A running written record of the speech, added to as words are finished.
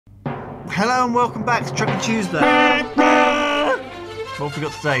Hello and welcome back to Trucking Tuesday. What have we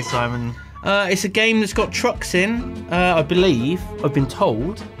got today, Simon? It's a game that's got trucks in, I believe, I've been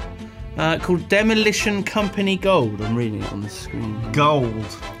told, called Demolition Company Gold. I'm reading it on the screen. Gold.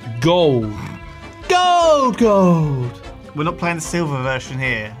 Gold. Gold, gold. We're not playing the silver version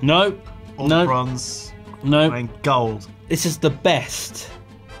here. No. Or No. bronze. No. Playing gold. This is the best.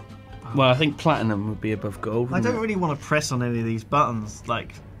 Well, I think platinum would be above gold. I don't really want to press on any of these buttons.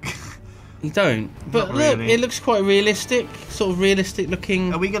 Like, You don't. But Not look, really. it looks quite realistic. Sort of realistic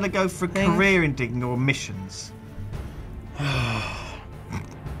looking. are we going to go for Things. career ending or missions?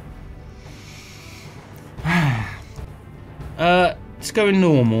 It's going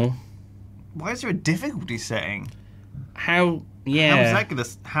normal. Why is there a difficulty setting? How? Yeah. How is that going to?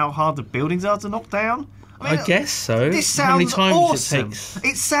 How hard the buildings are to knock down? I guess so. This How many sounds times awesome. it takes?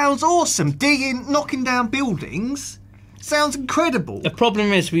 It sounds awesome. Knocking down buildings sounds incredible. The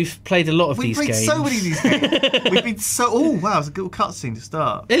problem is we've played a lot of We've these played games. so many of these games. We've been so. Oh wow, it's a good cutscene to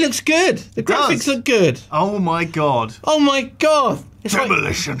start. It looks good. The graphics look good. Oh my god. Oh my god! It's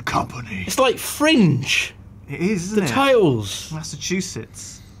like Company. it's like Fringe. It is, isn't The it? titles.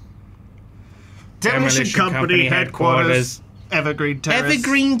 Massachusetts. Demolition Company headquarters. Evergreen Terrace.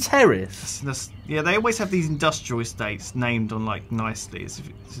 Evergreen Terrace. Yeah, they always have these industrial estates named on like nicely as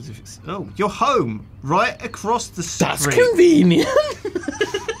if it's your home right across the street. That's convenient.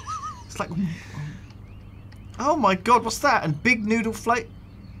 It's like, oh my god, what's that? And big noodle flake.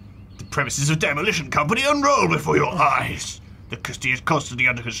 The premises of Demolition Company unroll before your eyes. The city is constantly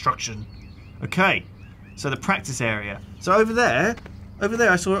under construction. Okay, so the practice area. So over there,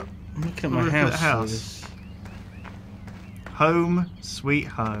 I saw I'm looking at my Look at the house. house. Home sweet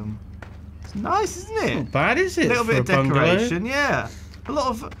home. It's nice, isn't it? Not bad, is it? A little for bit of a bungalow? decoration, yeah. A lot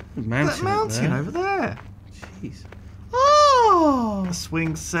of Mountain, that mountain there. over there. Jeez. Oh, A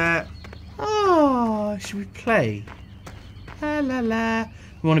swing set. oh, should we play? La la la.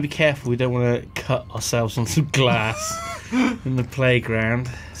 We want to be careful. We don't want to cut ourselves on some glass in the playground.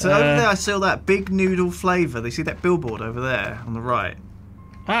 So over there I saw that big noodle flavour. They see that billboard over there on the right.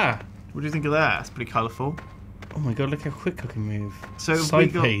 Ah. What do you think of that? It's pretty colourful. Oh my god! Look how quick I can move. So have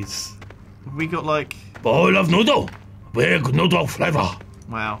Side piece. we got like, Bowl of noodle. Big noodle flavor.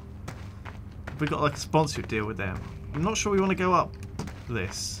 wow. We got like a sponsorship deal with them. I'm not sure we want to go up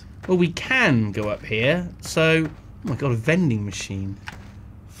this. Well, we can go up here. So, oh my god, a vending machine.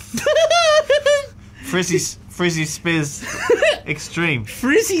 Frizzy Spiz Extreme.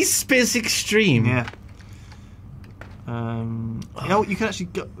 Frizzy Spiz Extreme. Yeah. Oh, you can actually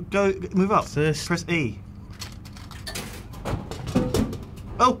go move up. First. Press E.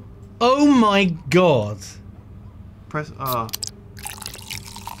 Oh, Oh my god. press R.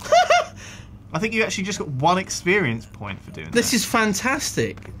 I think you actually just got one experience point for doing This that. is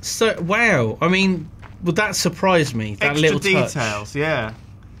fantastic. So, wow. I mean, would that surprise me? That Extra little touch. details, yeah.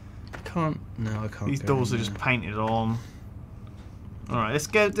 No, I can't. These go doors in are just there. painted on. Alright, let's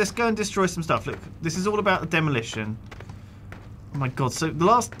go and destroy some stuff. Look, this is all about the demolition. Oh my god, so the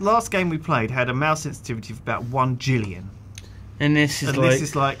last game we played had a mouse sensitivity of about 1 jillion. And this is And like. this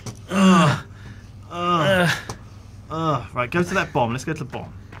is like right, go to that bomb. Let's go to the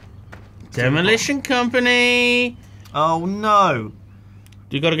bomb. Demolition Company. Oh no.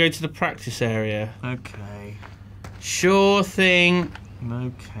 You got to go to the practice area. Okay. Sure thing.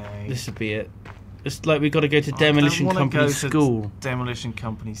 Okay. This would be it. It's like we got to go to I Demolition don't wanna Company go to school. Demolition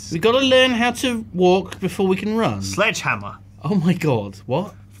Company's We got to learn how to walk before we can run. sledgehammer. Oh my god!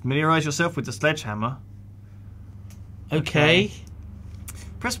 What? Familiarise yourself with the sledgehammer. Okay.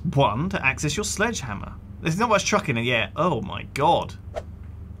 Press 1 to access your sledgehammer. There's not much truck in it yet. Oh my god.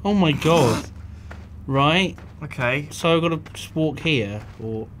 Oh my god. Right. Okay. So I've got to just walk here,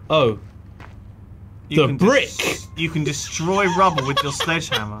 or You The can brick! You can destroy rubble with your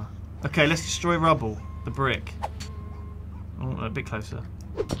sledgehammer. Okay, let's destroy rubble. The brick. Oh, a bit closer.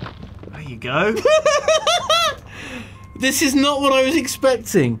 There you go. This is not what I was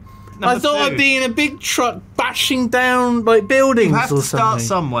expecting. I Number thought 2. I'd be in a big truck bashing down like buildings You have or to start something.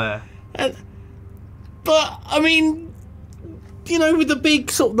 somewhere. But I mean, you know, with the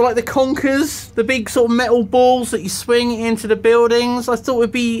big sort of like the conkers, the big sort of metal balls that you swing into the buildings. I thought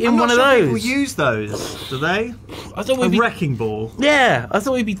we'd be in I'm one not of sure those. people use those, do they? I thought A we'd be. wrecking ball. Yeah, I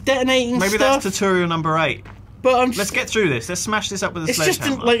thought we'd be detonating Maybe stuff. that's tutorial number 8. But I'm just. Let's get through this. Let's smash this up with a It's just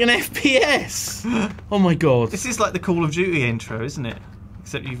sledgehammer. like an FPS. Oh my god. This is like the Call of Duty intro, isn't it?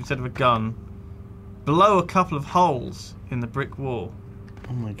 Except you instead of a gun, blow a couple of holes in the brick wall.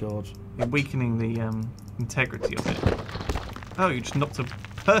 Oh my god. You're weakening the integrity of it. Oh, you just knocked a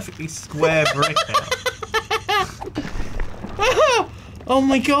perfectly square brick out. Oh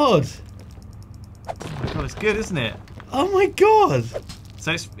my god. Looks good, isn't it? Oh my god!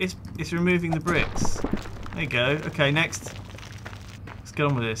 So it's removing the bricks. There you go. Okay, next. Let's get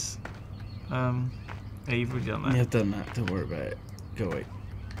on with this. Yeah, you've already done that. Yeah, I've done that. Don't worry about it. Go away.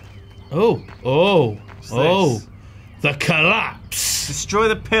 Oh! What's this? The collapse! Destroy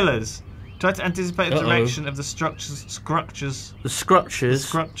the pillars. Try to anticipate the direction of the structures. The structures?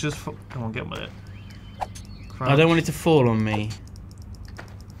 Come on, get on with it. I don't want it to fall on me.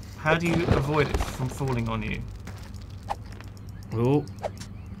 How do you avoid it from falling on you? Oh.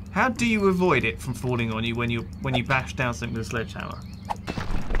 How do you avoid it from falling on you when you bash down something with a sledgehammer?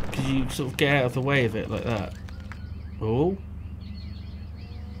 Could you sort of get out of the way of it like that? Oh.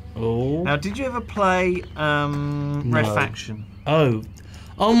 Now, did you ever play Red Faction? Oh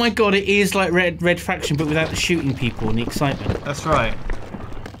my god! It is like Red Faction, but without the shooting people and the excitement. That's right.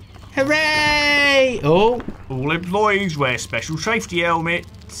 Hooray! Oh. All employees wear special safety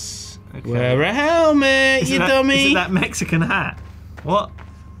helmets. Okay. Wear a helmet, you dummy! Is it that Mexican hat? What?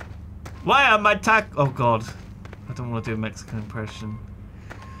 Why am I Oh god. I don't want to do a Mexican impression.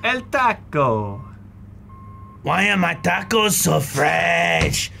 El taco. Why are my tacos so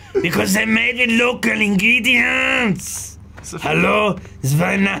fresh? Because they made with local ingredients. Hello, it's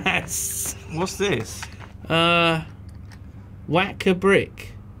very nice. What's this? Whack a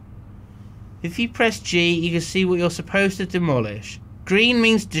brick. If you press G, you can see what you're supposed to demolish. Green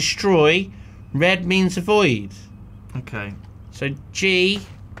means destroy, red means avoid. Okay. So G.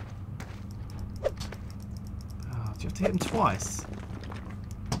 Oh, do you have to hit them twice?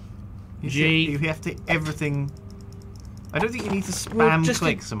 G. You have to hit everything. I don't think you need to spam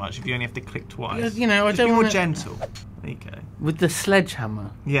click so much if you only have to click twice. You know, I don't be want more gentle. There you go. With the sledgehammer.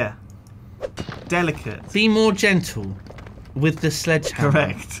 Yeah. Delicate. Be more gentle with the sledgehammer.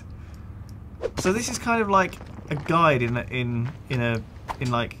 Correct. So this is kind of like a guide in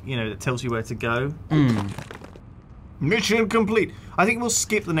like, you know, that tells you where to go. Mission complete. I think we'll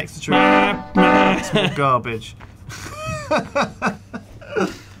skip the next tutorial. It's more garbage.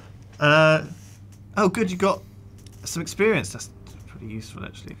 Oh, good, you got some experience. That's pretty useful,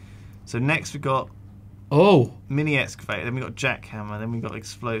 actually. So next we got mini excavator. Then we got jackhammer. Then we got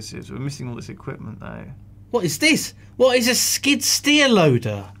explosives. We're missing all this equipment though. What is this? What is a skid steer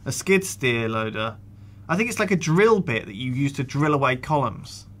loader? A skid steer loader. I think it's like a drill bit that you use to drill away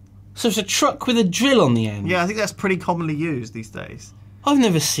columns. So it's a truck with a drill on the end? Yeah, I think that's pretty commonly used these days. I've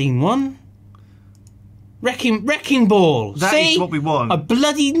never seen one. Wrecking ball. That See? is what we want. I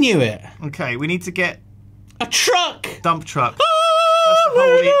bloody knew it. Okay, we need to get a truck. Dump truck. That's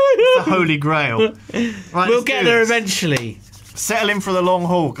the holy grail. Right, we'll get there eventually. Settle in for the long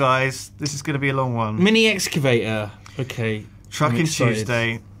haul, guys. This is going to be a long one. Mini excavator. Okay. Trucking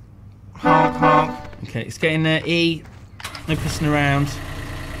Tuesday. Honk, honk. Okay, it's getting there. E. No pissing around.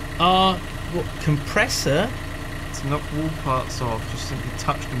 R. What? Compressor? To knock wall parts off, just simply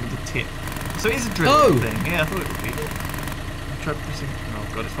touch them with the tip. So it is a drill thing. Yeah, I thought it would be. Try pressing. Oh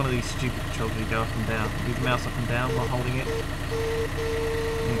god, it's one of these stupid controls where you go up and down. Move the mouse up and down while holding it.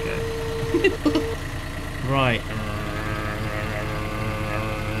 There you go. Right.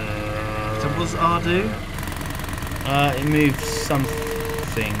 So what does R do? It moves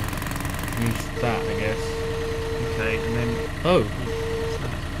something. It moves that, I guess. Okay, and then. Oh.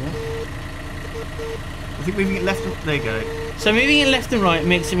 What? I think moving it left and. There you go. So moving it left and right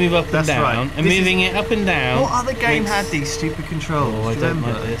makes it move up and down. Right. And moving it up and down. What other game had these stupid controls? Oh, I don't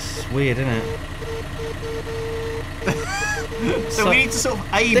like this. It's weird, isn't it? So we need to sort of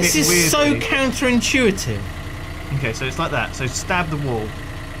aim it weirdly. This is so counterintuitive. Okay, so it's like that. So stab the wall.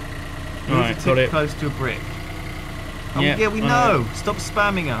 Right, got it. Close to a brick. Oh, yep, yeah, we know. Stop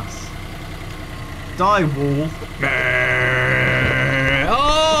spamming us. Die, wall.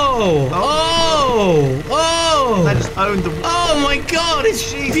 That just owned the wall. Oh my god,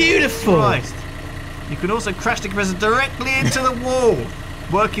 it's beautiful. Christ. You can also crash the compressor directly into the wall.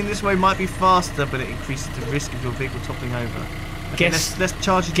 Working this way might be faster, but it increases the risk of your vehicle toppling over. Okay, let's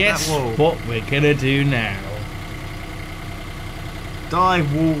charge into that wall. Guess what we're gonna do now? Die,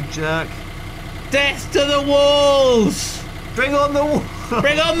 wall jerk. Death to the walls! Bring on the wall!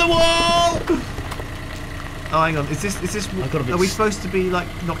 Bring on the wall! Oh, hang on. Is this? Are we supposed to be like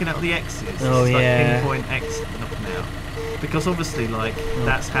knocking out the X's? Oh, it's yeah. Like pinpoint X knocking out. Because obviously, like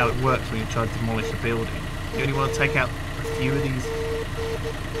that's how it works when you try to demolish a building. You only want to take out a few of these.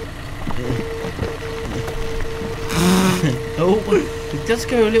 Oh, it does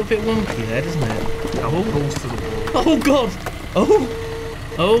go a little bit wonky there, doesn't it? Oh, balls to the wall. Oh god!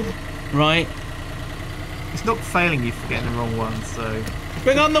 Oh, right. It's not failing you for getting the wrong one, so.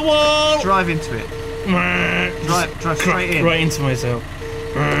 Bring on the wall! Drive into it. Drive straight in. Right into myself.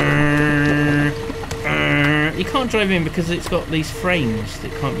 You can't drive in because it's got these frames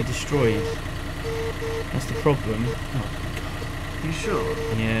that can't be destroyed. That's the problem. Oh, You sure?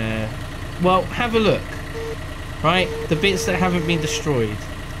 yeah. Well, have a look. Right? The bits that haven't been destroyed.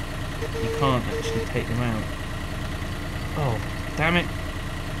 You can't actually take them out. Oh, damn it.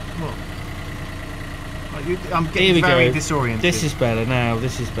 What? I'm Here getting we very go. disoriented. This is better now.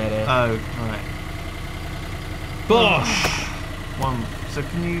 This is better. Oh, right. Bosh! One. So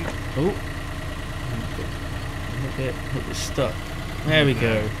can you... Oh. Look at stuck. There we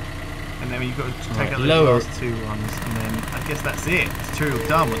go. And then you've got to take Right, out the lower. last two ones, and then I guess that's it. It's tutorial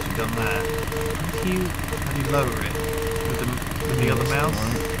done once you've done that. How do you lower it? With the other mouse?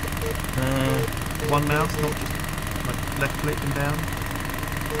 One mouse, not just like left click and down?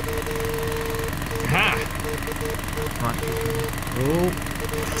 Ha! Right. Oh.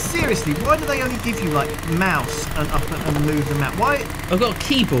 Seriously, why do they only give you like mouse and up and move them out? Why? I've got a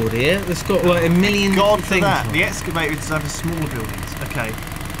keyboard here that's got like a million God for things that. on The it. excavator is designed for smaller buildings. Okay.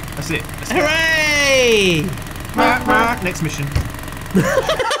 That's it. Hooray! Next mission.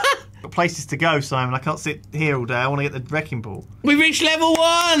 Got places to go, Simon. I can't sit here all day. I want to get the wrecking ball. We reached level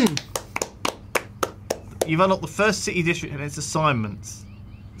 1! You've unlocked the first city district and its assignments.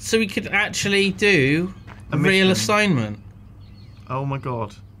 So we could actually do a mission. real assignment. Oh my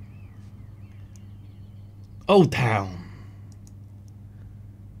god. Old Town.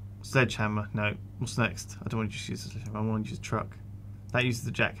 Sledgehammer. No. What's next? I don't want to just use the sledgehammer. I want to use the truck. That uses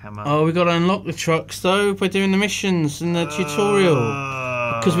the jackhammer. Oh, we got to unlock the trucks though by doing the missions and the tutorial.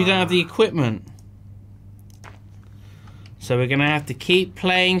 Because we don't have the equipment. So we're going to have to keep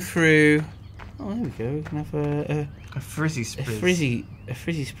playing through. Oh, there we go. We can have a frizzy sprizz. frizzy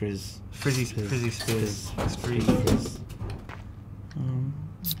sprizz. Frizzy sprizz. That's free.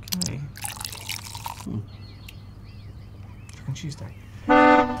 Okay. Truck on Tuesday.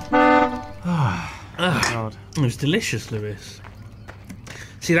 Oh god. It was delicious, Lewis.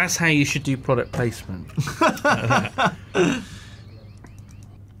 See, that's how you should do product placement.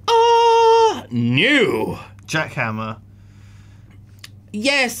 New. Jackhammer.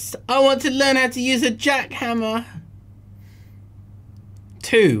 Yes, I want to learn how to use a jackhammer.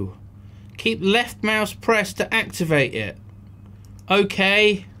 2. Keep left mouse pressed to activate it.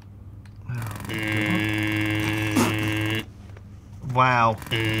 Okay. Wow.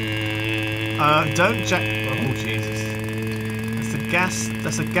 Don't jack. Oh Jesus.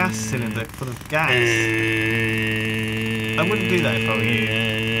 That's a gas cylinder full of gas. I wouldn't do that if I were you.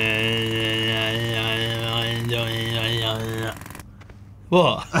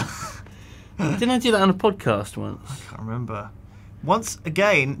 What? Didn't I do that on a podcast once? I can't remember. Once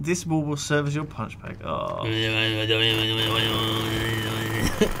again, this wall will serve as your punch bag. Oh.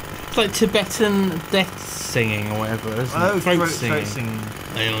 It's like Tibetan death singing or whatever, isn't it? Throat singing.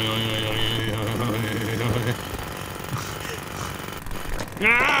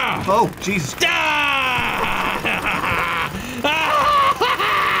 Oh, Jesus. Oh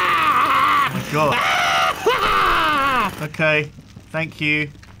my God. Okay, thank you.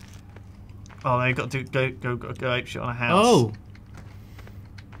 Oh, now you've got to go ape shit on a house. Oh.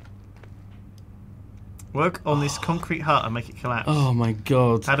 Work on this concrete hut and make it collapse. Oh my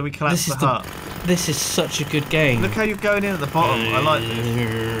God. How do we collapse the hut? This is such a good game. Look how you're going in at the bottom. I like this.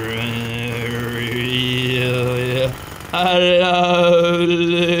 Hello,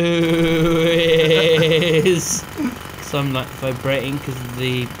 Lewis. So I'm like vibrating because of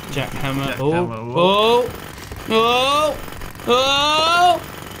the jackhammer. Oh.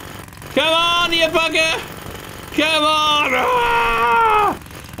 Come on, you bugger. Come on.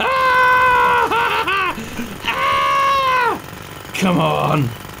 Come on.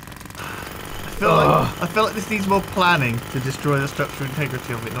 I feel like this needs more planning to destroy the structural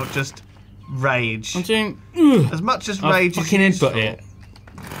integrity of it, not just rage. I'm doing as much as rage I'll is fucking useful. input it.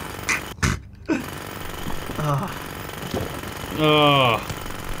 Oh.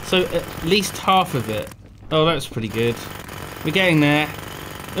 So at least half of it. Oh, that's pretty good. We're getting there.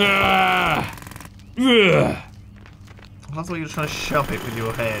 I thought you were trying to shove it with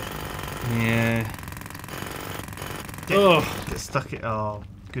your head. Yeah. Get stuck it. Oh,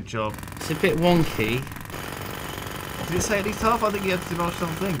 good job. It's a bit wonky. Did it say at least half? I think you had to demolish the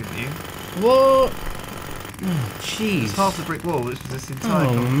whole thing, didn't you? What? Oh, jeez. It's half the brick wall, which is this entire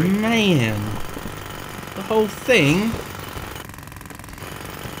Oh, concrete. man. The whole thing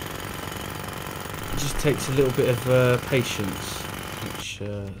just takes a little bit of patience, which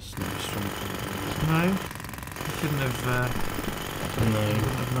is not a strong thing. No? You shouldn't have,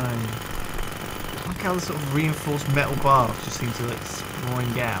 known. I like how the sort of reinforced metal bars just seem to like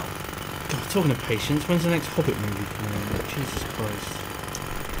spring out. God, talking of patience, when's the next Hobbit movie coming out? Jesus Christ.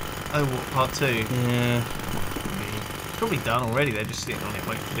 Oh, what, part 2? Yeah. Probably done already. They're just sitting on it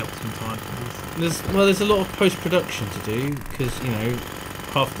waiting for the optimum time. There's a lot of post-production to do because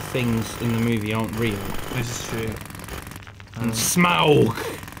half the things in the movie aren't real. This is true. And Smaug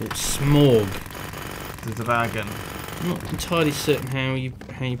or Smorg. The wagon. I'm not entirely certain how you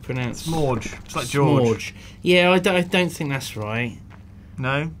pronounce Smorge. It's like George. Smorge. Yeah, I don't think that's right.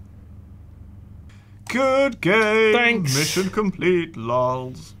 No. Good game. Thanks. Mission complete.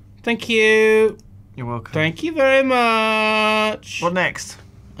 Lols. Thank you. You're welcome. Thank you very much. What next?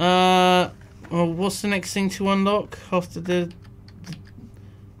 Well, what's the next thing to unlock after the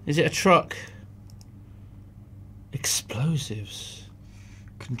is it a truck? Explosives.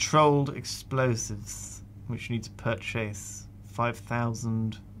 Controlled explosives, which you need to purchase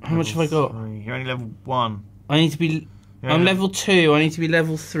 5,000. How much have I got? You're only level 1. I need to be. I'm level 2. I need to be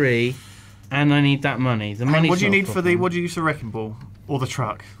level 3, and I need that money. The money. What do you need for the? What do you use for wrecking ball or the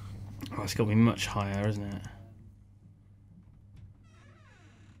truck? Oh, it's got to be much higher, isn't it?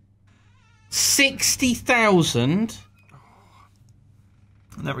 60,000.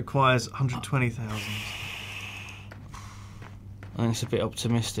 And that requires 120,000. I think it's a bit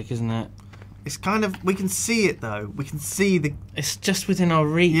optimistic, isn't it? It's kind of. We can see it though. We can see the. It's just within our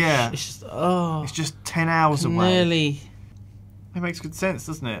reach. Yeah. It's just. Oh. It's just 10 hours away. Nearly. It makes good sense,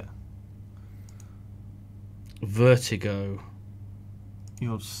 doesn't it? Vertigo.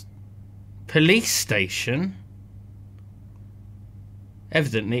 Police station.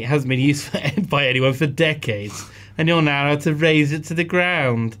 Evidently, it hasn't been used by anyone for decades, and you're now allowed to raise it to the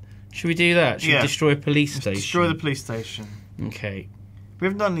ground. Should we do that? Should we destroy a police station? Destroy the police station. Okay. We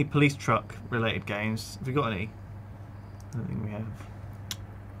haven't done any police truck related games. Have we got any? I don't think we have.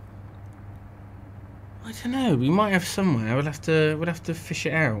 I don't know. We might have somewhere. We'll have to fish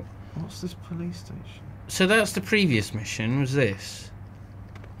it out. What's this police station? So that's the previous mission. Was this?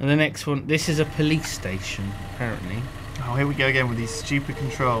 And the next one. This is a police station, apparently. Oh, here we go again with these stupid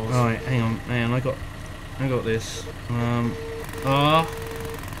controls. All right, hang on. I got this. No.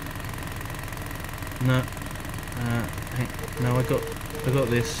 No, I got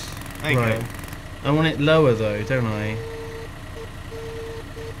this. There you go. I want it lower though, don't I?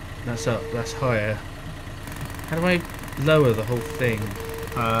 That's up. That's higher. How do I lower the whole thing?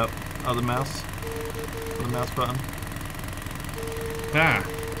 Other mouse. Other mouse button. Ah.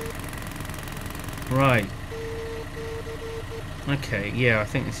 Right. Okay. Yeah, I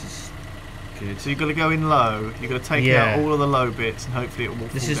think this is good. So you've got to go in low. You've got to take out all of the low bits, and hopefully it will fall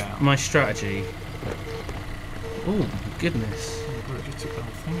down. This is my strategy. Oh my goodness. Oh my god, it just took the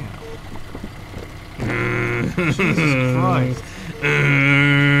whole thing out. Jesus Christ.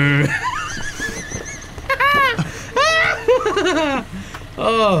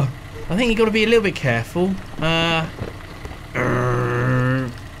 Oh, I think you've got to be a little bit careful. I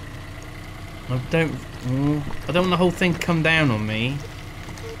don't want the whole thing to come down on me.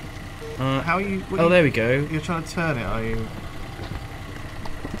 How are you? There we go. You're trying to turn it, are you?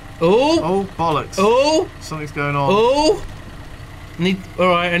 Oh! Oh bollocks! Oh! Something's going on. Oh! All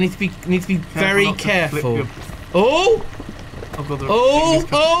right. I need to be very careful. Oh! I've got the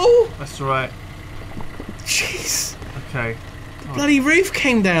Oh! That's all right. Jeez! Okay. The bloody roof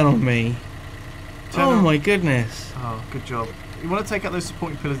came down on me. Oh my goodness! Oh, good job. You want to take out those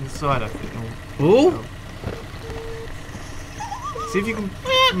supporting pillars inside, I think. Oh! See if you can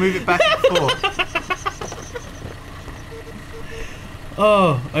move it back and forth.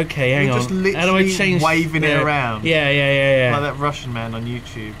 Oh, okay, hang on. Just literally how do I change waving it around? Yeah. Like that Russian man on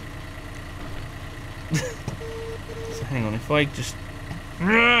YouTube. So hang on, if I just...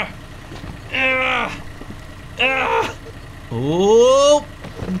 Oh!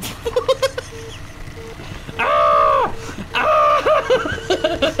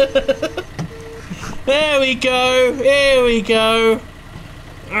 There we go. Here we go.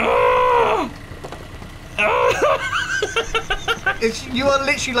 You are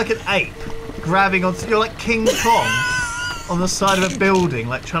literally like an ape grabbing onto. You're like King Kong on the side of a building,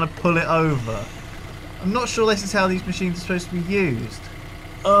 like trying to pull it over. I'm not sure this is how these machines are supposed to be used.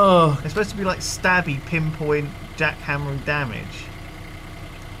 Oh, they're supposed to be like stabby, pinpoint, jackhammering damage.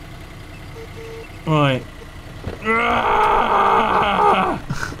 Right.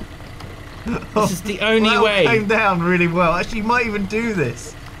 This is the only way. That came down really well. Actually, you might even do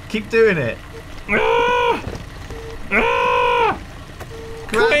this. Keep doing it.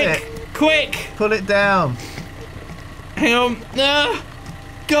 Quick! Pull it down. Hang on.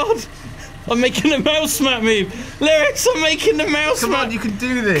 God! I'm making the mouse mat move. Lyrics, I'm making the mouse mat. Come on, you can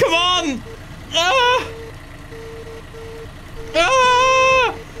do this. Come on!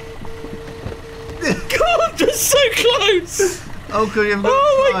 God, they're so close! Oh god, you haven't got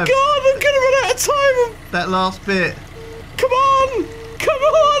Oh time. my god, I'm gonna run out of time. That last bit. Come on! Come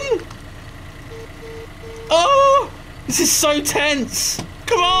on! Oh! This is so tense!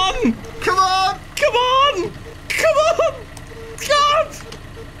 Come on! Come on! Come on! Come on! God!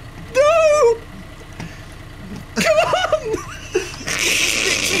 No! Come on!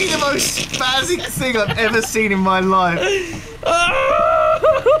 This is the most spastic thing I've ever seen in my life.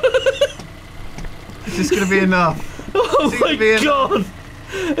 Is this going to be enough? Oh my god!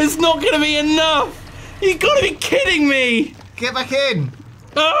 It's not going to be enough! You've got to be kidding me! Get back in!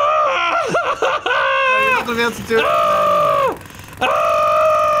 Ah! You're not going to be able to do it.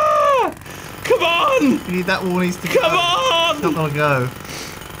 Ah! Come on! You need that wall needs to go. Come on! It's not going to go.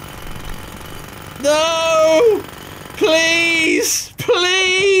 No! Please!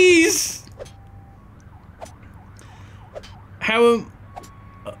 Please! How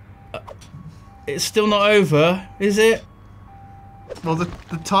it's still not over, is it? Well, the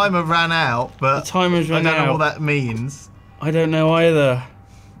timer ran out, but The timer's run I don't know out. what that means. I don't know either.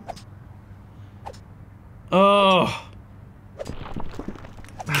 Oh.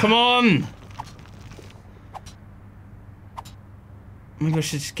 Come on! Maybe I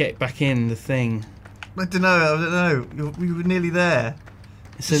should just get back in the thing. I don't know. We were nearly there.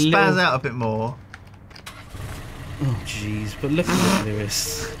 It's Just a spaz little... out a bit more. Oh jeez, but look at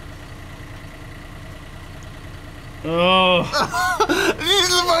Lewis. Oh! This is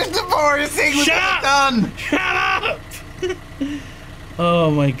the most laborious thing we've Shut ever up! done! Shut up! Oh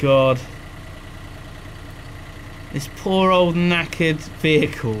my god. This poor old knackered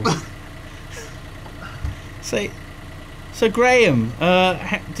vehicle. So Graham,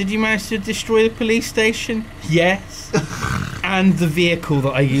 did you manage to destroy the police station? Yes. And the vehicle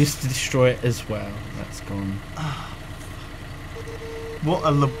that I used to destroy it as well. That's gone. What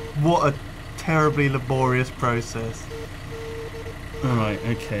a terribly laborious process. Alright,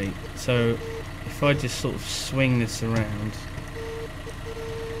 okay. So if I just sort of swing this around.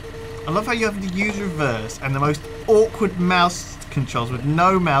 I love how you have to use reverse and the most awkward mouse controls with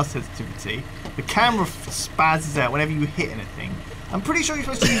no mouse sensitivity. The camera spazzes out whenever you hit anything. I'm pretty sure you're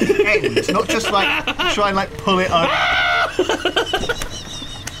supposed to use the ends, not just like try and like pull it over.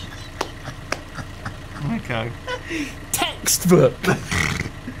 Okay. Textbook!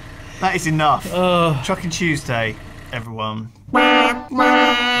 That is enough. Trucking Tuesday, everyone. And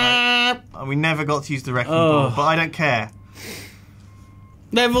we never got to use the wrecking ball, but I don't care.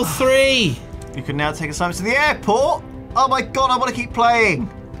 Level 3! You can now take assignments to the airport. Oh my god, I want to keep playing.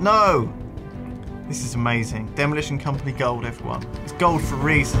 No. This is amazing. Demolition Company gold, everyone. It's gold for a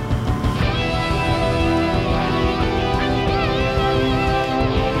reason.